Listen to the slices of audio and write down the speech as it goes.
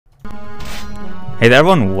Hey there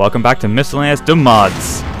everyone, welcome back to Miscellaneous Dumb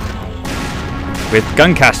Mods with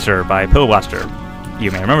Guncaster by Pillblaster.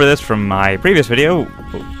 You may remember this from my previous video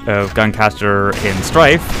of Guncaster in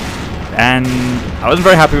Strife, and I wasn't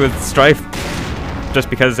very happy with Strife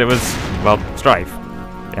just because it was, well, Strife,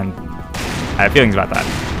 and I have feelings about that.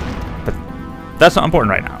 But that's not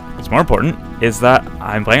important right now. What's more important is that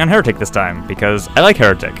I'm playing on Heretic this time, because I like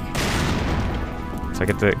Heretic. So I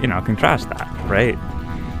get to, contrast that, right?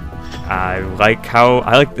 I like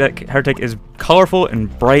that Heretic is colorful and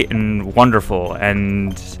bright and wonderful,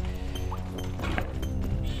 and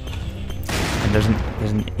there's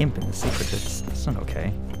an imp in the secret. That's not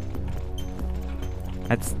okay.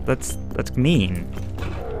 That's mean.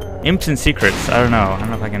 Imps and secrets. I don't know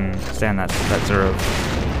if I can stand that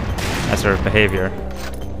sort of behavior.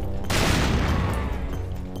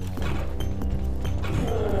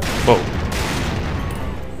 Whoa.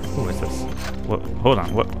 Who is this? What? Hold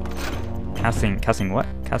on. What? Casting what?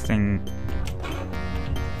 Casting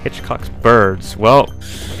Hitchcock's birds. Well,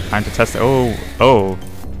 time to test. Oh,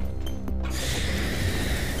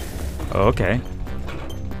 okay.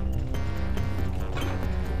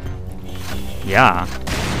 Yeah.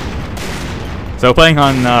 So playing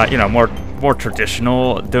on more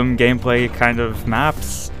traditional Doom gameplay kind of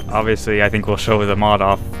maps, obviously I think we'll show the mod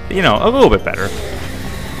off, a little bit better.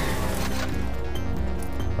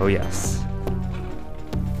 Oh yes.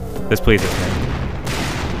 This pleases me.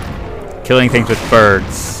 Killing things with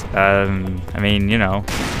birds. I mean,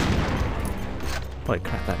 holy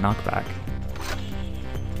crap, that knockback.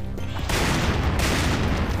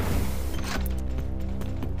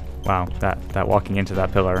 Wow, that walking into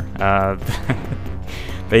that pillar.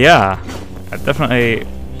 But yeah, it definitely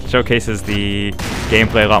showcases the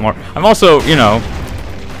gameplay a lot more. I'm also,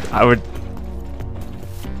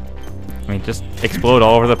 just explode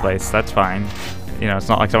all over the place. That's fine. It's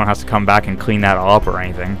not like someone has to come back and clean that all up or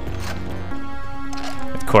anything.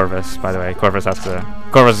 It's Corvus, by the way. Corvus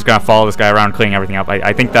is gonna follow this guy around, cleaning everything up.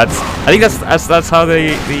 I think that's how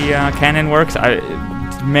the canon works. I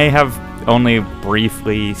may have only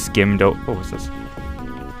briefly skimmed over. What was this?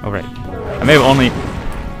 Oh right. I may have only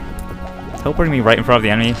teleporting me right in front of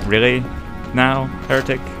the enemy. Really? Now,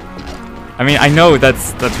 Heretic? I mean, I know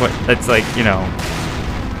that's like, what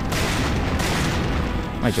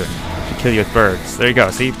am I doing? Kill you with birds. There you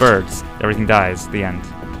go. See? Birds. Everything dies. The end.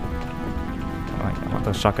 Oh, I want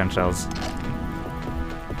those shotgun shells.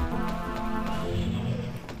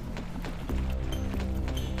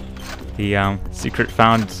 The secret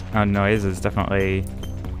found noise is definitely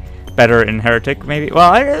better in Heretic, maybe?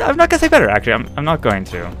 Well, I'm not gonna say better, actually. I'm not going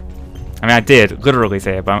to. I mean, I did literally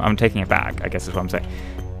say it, but I'm taking it back, I guess is what I'm saying.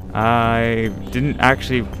 I didn't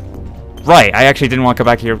actually... Right, I actually didn't want to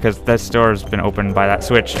come back here because this door has been opened by that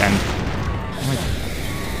switch, and...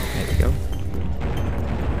 There we go.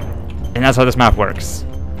 And that's how this map works.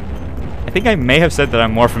 I think I may have said that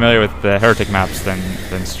I'm more familiar with the Heretic maps than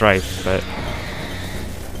Strife, but...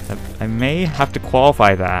 I may have to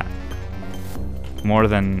qualify that more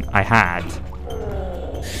than I had.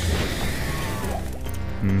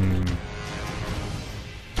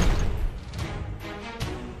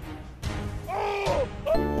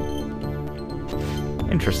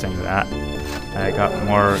 Interesting that I got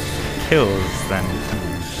more kills than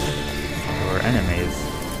there were enemies.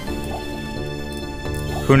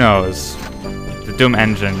 Who knows? The Doom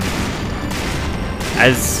engine,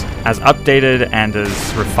 as updated and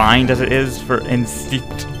as refined as it is for Doom,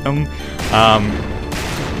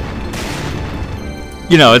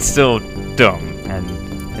 it's still Doom, and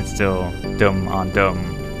it's still Doom on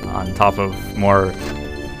top of more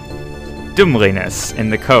Doomliness in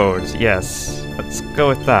the code. Yes. Let's go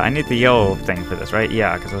with that. I need the yellow thing for this, right?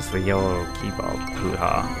 Yeah, because that's the yellow keyboard.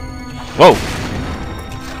 Hoo-ha. Whoa!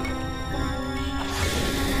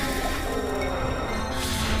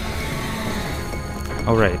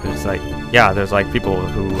 Oh, right. There's like people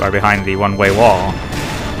who are behind the one-way wall.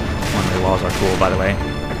 One-way walls are cool, by the way.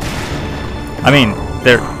 I mean,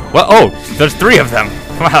 well, oh! There's 3 of them!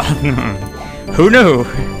 Wow. Who knew?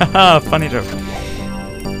 Haha, funny joke.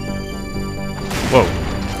 Whoa.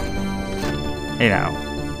 Hey now.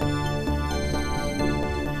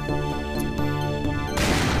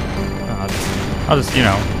 I'll just,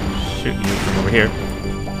 shoot you from over here.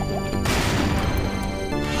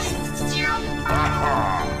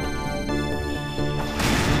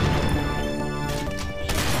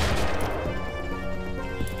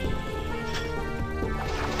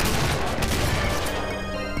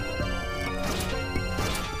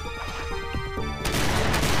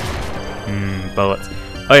 Bullets.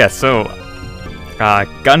 Oh yeah, so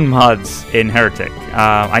gun mods in Heretic.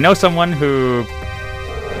 I know someone who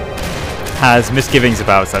has misgivings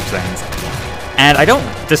about such things. And I don't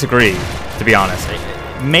disagree, to be honest.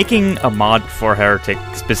 Making a mod for Heretic,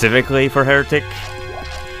 specifically for Heretic,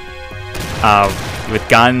 with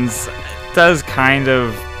guns, does kind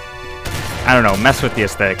of, I don't know, mess with the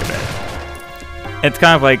aesthetic a bit. It's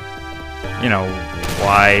kind of like, you know,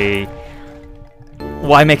 why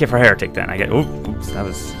make it for Heretic then? I get, oops, that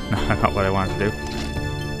was not what I wanted to do.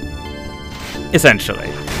 Essentially.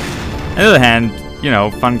 On the other hand, you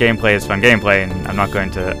know, fun gameplay is fun gameplay, and I'm not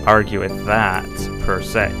going to argue with that, per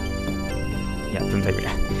se. Yeah, doesn't take me.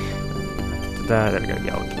 There we go,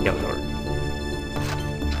 yellow door.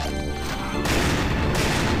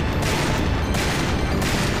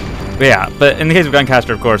 But yeah, but in the case of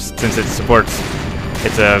Guncaster, of course, since it supports,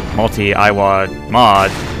 it's a multi-IWAD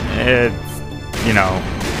mod, it's, you know,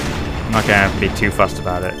 I'm not gonna be too fussed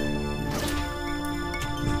about it.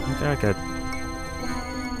 Is there like a...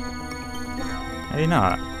 Maybe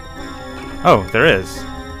not. Oh, there is.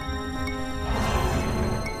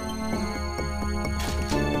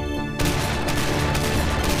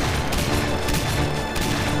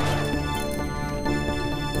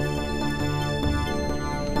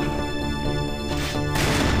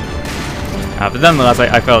 But nonetheless,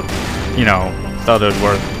 I felt, you know, it was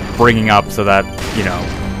worth bringing up so that, you know,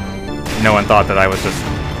 no one thought that I was just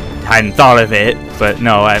hadn't thought of it. But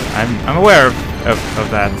no, I'm aware of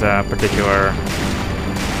that particular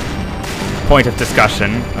point of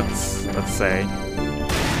discussion. Let's say.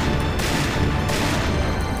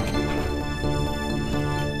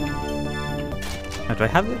 Do I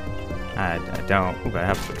have it? I don't. Ooh, I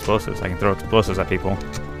have explosives. I can throw explosives at people.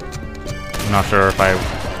 I'm not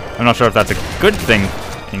sure if that's a good thing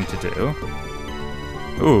to do.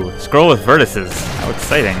 Ooh, scroll with vertices. How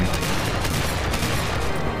exciting.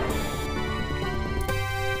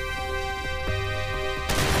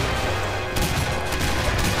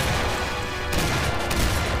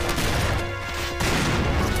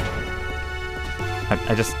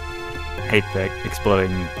 I just hate the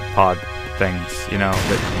exploding pod things, you know,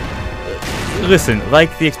 but listen,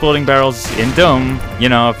 like the exploding barrels in Doom, you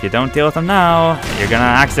know, if you don't deal with them now, you're gonna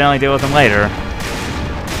accidentally deal with them later.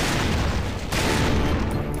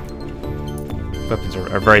 Weapons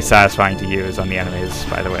are very satisfying to use on the enemies,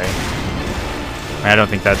 by the way. I don't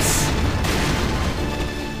think that's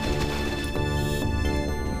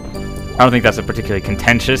a particularly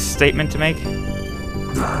contentious statement to make.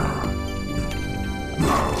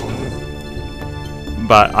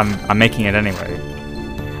 But I'm making it anyway.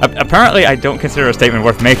 Apparently, I don't consider a statement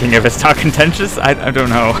worth making if it's not contentious. I don't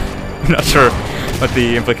know. I'm not sure what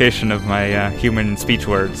the implication of my human speech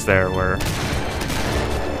words there were.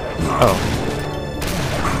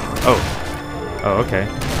 Oh, okay.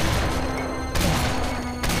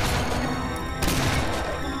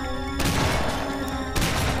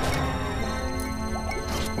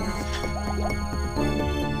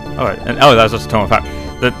 Oh, that was just a tome of power.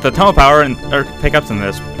 The tome of power and pickups and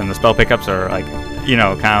the spell pickups are like, you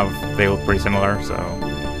know, kind of, they look pretty similar. So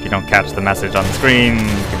if you don't catch the message on the screen,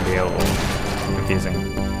 it can be a little confusing.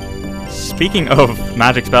 Speaking of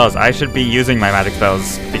magic spells, I should be using my magic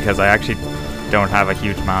spells because I actually don't have a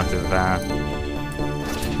huge amount of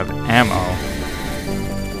ammo.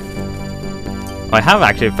 Well, I have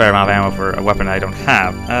actually a fair amount of ammo for a weapon I don't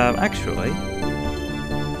have. Actually,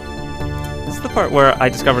 this is the part where I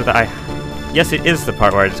discovered that yes, it is the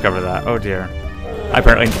part where I discovered that. Oh dear. I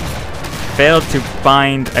apparently failed to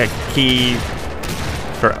bind a key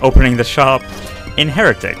for opening the shop in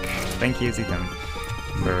Heretic. Thank you, Zeton,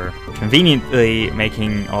 for conveniently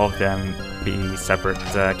making all of them be separate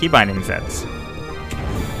key binding sets.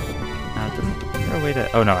 Is there a way to...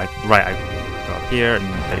 Oh no, I go up here and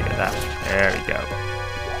there you go. There we go.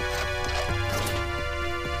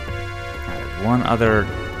 One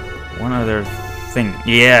other thing.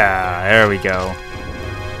 Yeah, there we go.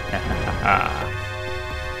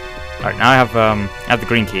 Alright, now I have the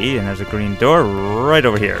green key, and there's a green door right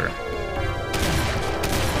over here.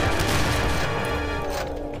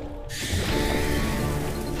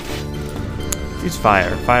 Use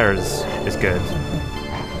fire. Fire is good.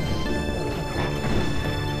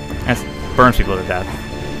 It burns people to death.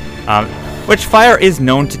 Which fire is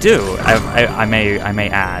known to do. I may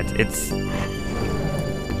add. It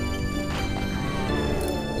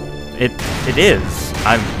is.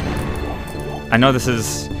 I know this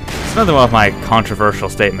is another one of my controversial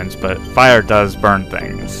statements, but fire does burn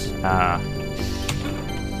things.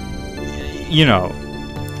 You know,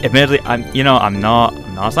 admittedly, I'm not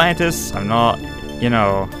a scientist. I'm not,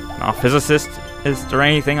 not a physicist or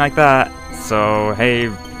anything like that. So hey,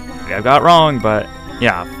 maybe I got it wrong, but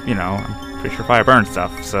yeah, I'm pretty sure fire burns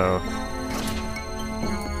stuff. So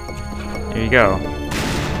There you go.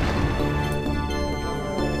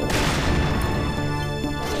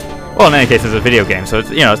 Well, in any case, it's a video game, so it's,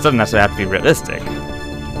 you know, it doesn't necessarily have to be realistic,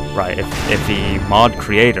 right? If the mod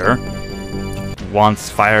creator wants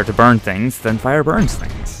fire to burn things, then fire burns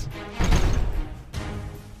things.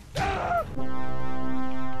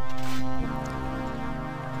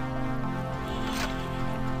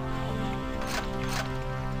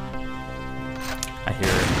 I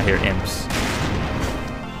hear imps.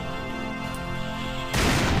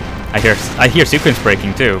 I hear sequence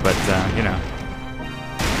breaking too, but you know.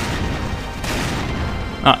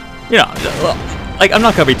 You know, like, I'm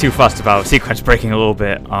not gonna be too fussed about sequence breaking a little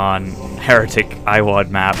bit on Heretic IWAD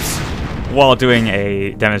maps while doing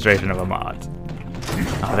a demonstration of a mod.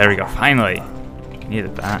 Oh, there we go, finally.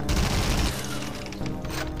 Needed that.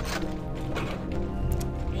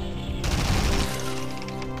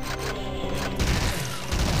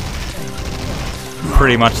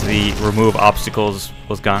 Pretty much the remove obstacles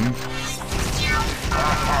was gone.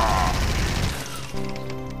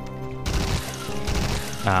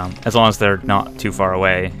 As long as they're not too far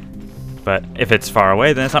away. But if it's far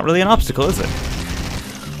away, then it's not really an obstacle, is it?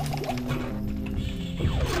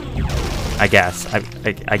 I guess.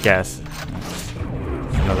 I guess.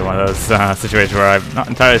 Another one of those situations where I'm not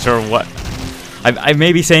entirely sure what... I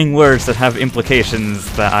may be saying words that have implications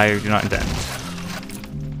that I do not intend.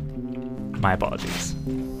 My apologies.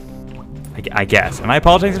 I guess. Am I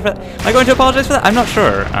apologizing for that? Am I going to apologize for that? I'm not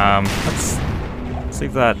sure. Let's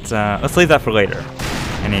leave that. Let's leave that for later.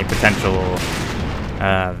 Any potential.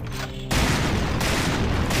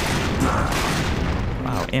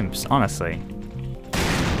 Wow, imps. Honestly,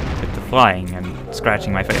 with the flying and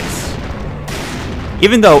scratching my face.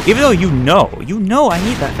 Even though you know I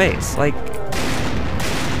need that face. Like,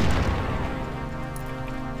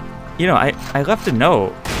 you know, I left a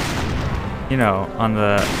note. You know, on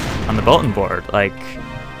the bulletin board, like,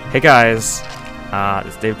 hey guys,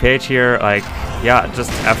 it's Dave Page here, like, yeah,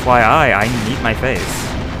 just FYI, I need my face.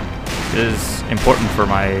 It is important for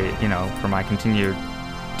my, you know, for my continued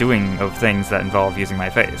doing of things that involve using my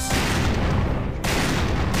face.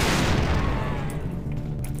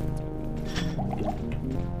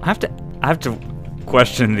 I have to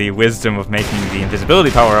question the wisdom of making the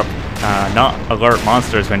invisibility power up not alert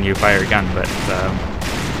monsters when you fire a gun, but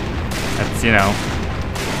that's, you know,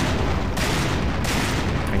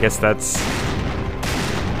 I guess that's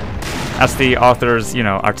the author's, you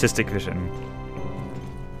know, artistic vision.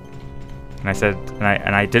 And I said,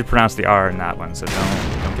 and I did pronounce the R in that one, so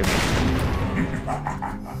don't give me.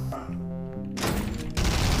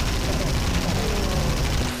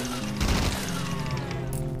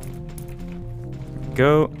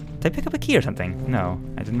 Go. Did I pick up a key or something? No,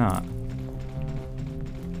 I did not.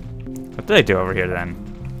 What did I do over here then?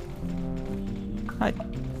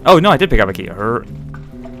 Oh no, I did pick up a key.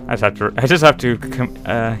 I just have to,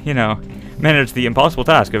 you know, manage the impossible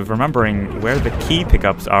task of remembering where the key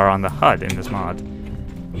pickups are on the HUD in this mod.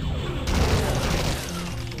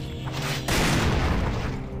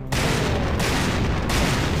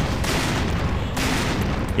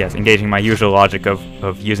 Yes, engaging my usual logic of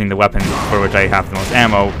using the weapon for which I have the most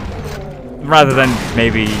ammo, rather than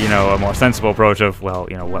maybe, you know, a more sensible approach of, well,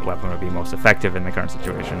 you know, what weapon would be most effective in the current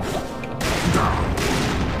situation.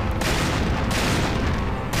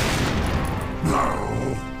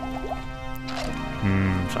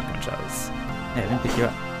 Shotgun shells. Hey, I didn't pick you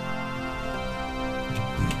up.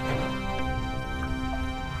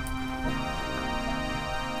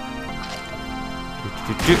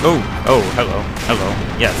 Oh, hello,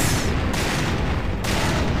 yes.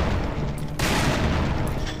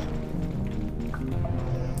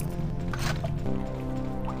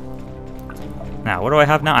 Now, what do I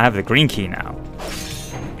have now? I have the green key now.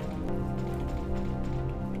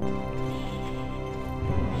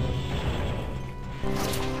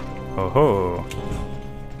 Oh-ho.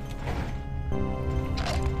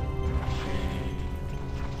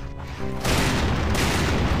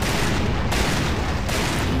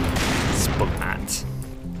 Splat.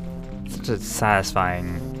 Such a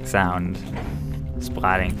satisfying sound.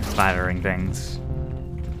 Splattering things.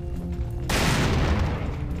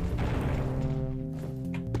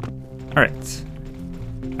 Alright.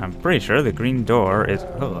 I'm pretty sure the green door is...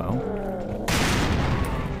 Hello.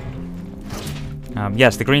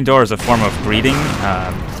 Yes, the green door is a form of greeting.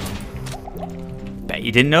 Bet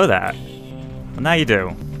you didn't know that. Well, now you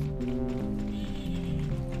do.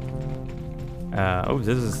 Oh,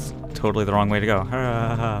 this is totally the wrong way to go.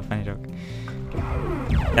 Ha ha, funny joke.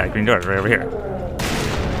 Yeah, the green door is right over here.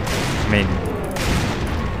 I mean,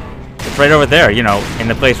 it's right over there, you know, in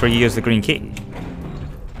the place where you use the green key.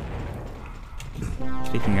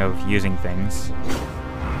 Speaking of using things.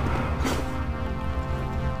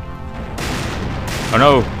 Oh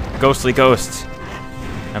no! Ghostly ghost!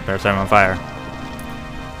 I better set him on fire.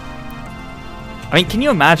 I mean, can you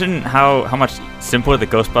imagine how much simpler the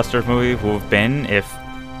Ghostbusters movie would have been if,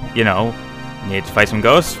 you know, you need to fight some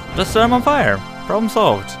ghosts? Just set them on fire. Problem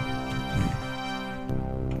solved.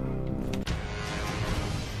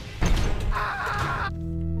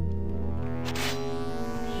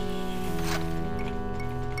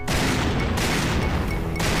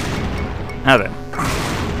 Now then.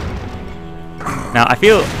 Now I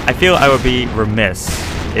feel I would be remiss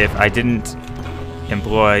if I didn't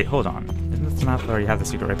employ. Hold on, isn't this map already have the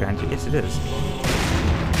secret right behind you? Yes, it is.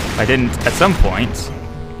 If I didn't, at some point,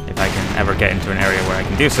 if I can ever get into an area where I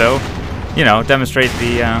can do so, you know, demonstrate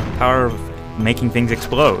the power of making things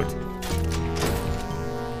explode.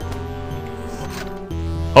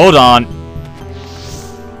 Hold on.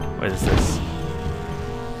 What is this?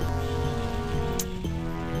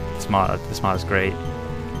 This mod is great.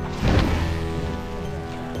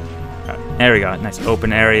 There we go. Nice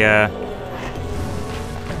open area.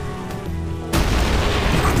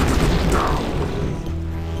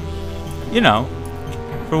 You know,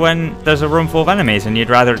 for when there's a room full of enemies and you'd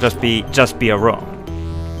rather just be a room.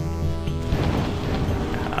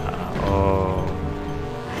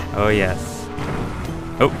 Oh yes.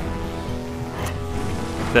 Oh.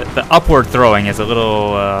 The upward throwing is a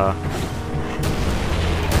little.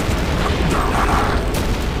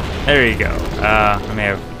 There you go. I may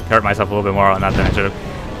have hurt myself a little bit more on that than I should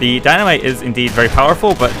have. The dynamite is indeed very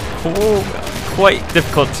powerful, but quite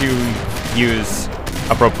difficult to use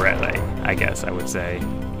appropriately, I guess I would say.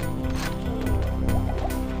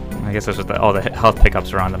 I guess that's what all the health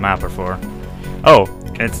pickups around the map are for. Oh,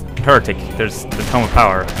 it's Heretic. There's the Tome of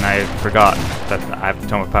Power, and I forgot that I have the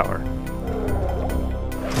Tome of Power.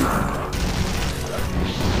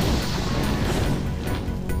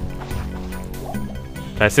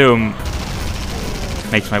 I assume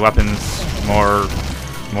makes my weapons more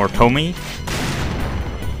tomey.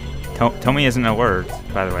 Tomey isn't a word,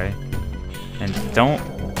 by the way. And don't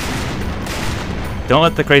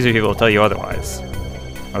let the crazy people tell you otherwise.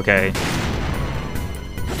 Okay.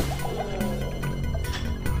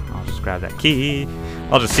 I'll just grab that key.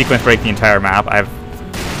 I'll just sequence break the entire map. I've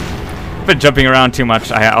been jumping around too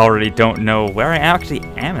much. I already don't know where I actually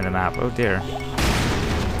am in the map. Oh dear.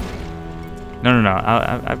 No.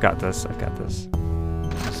 I've got this. I've got this.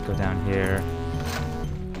 Let's go down here.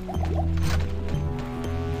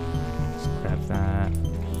 Let's grab that.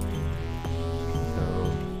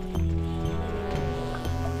 Go.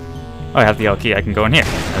 Oh, I have the L key. I can go in here.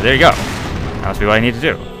 Oh, there you go. That must be what I need to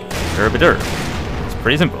do. Derp-a-derp. It's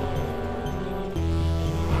pretty simple.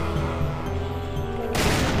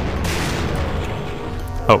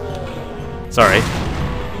 Oh. Sorry.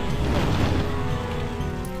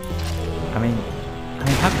 I mean,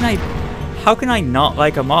 how can I not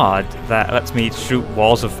like a mod that lets me shoot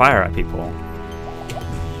walls of fire at people?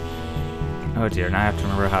 Oh dear, now I have to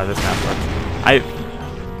remember how this map works.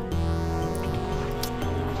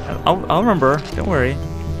 I'll remember. Don't worry.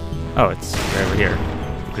 Oh, it's right over here.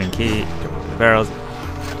 The green key, the barrels.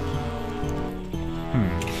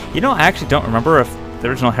 You know, I actually don't remember if the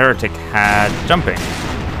original Heretic had jumping.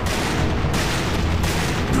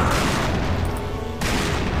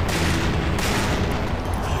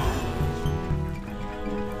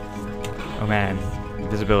 Oh man,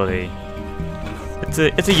 invisibility.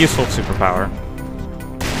 It's a useful superpower.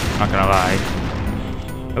 Not gonna lie.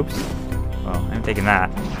 Oops. Well, I'm taking that.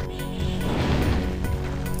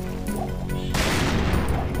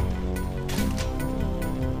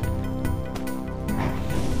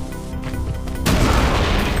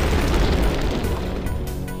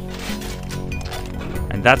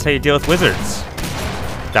 And that's how you deal with wizards.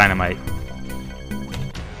 Dynamite.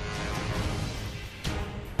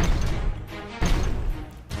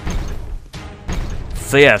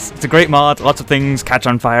 So yes, it's a great mod. Lots of things catch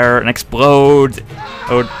on fire and explode.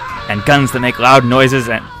 Oh, and guns that make loud noises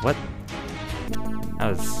and... What? That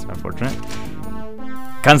was unfortunate.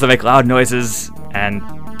 Guns that make loud noises and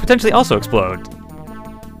potentially also explode.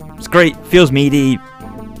 It's great. Feels meaty.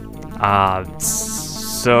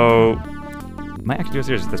 So... Might actually do a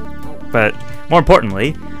series of this. But more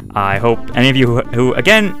importantly, I hope any of you who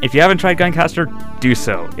again, if you haven't tried Guncaster, do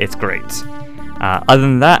so. It's great. Other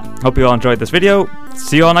than that, hope you all enjoyed this video.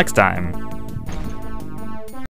 See you all next time.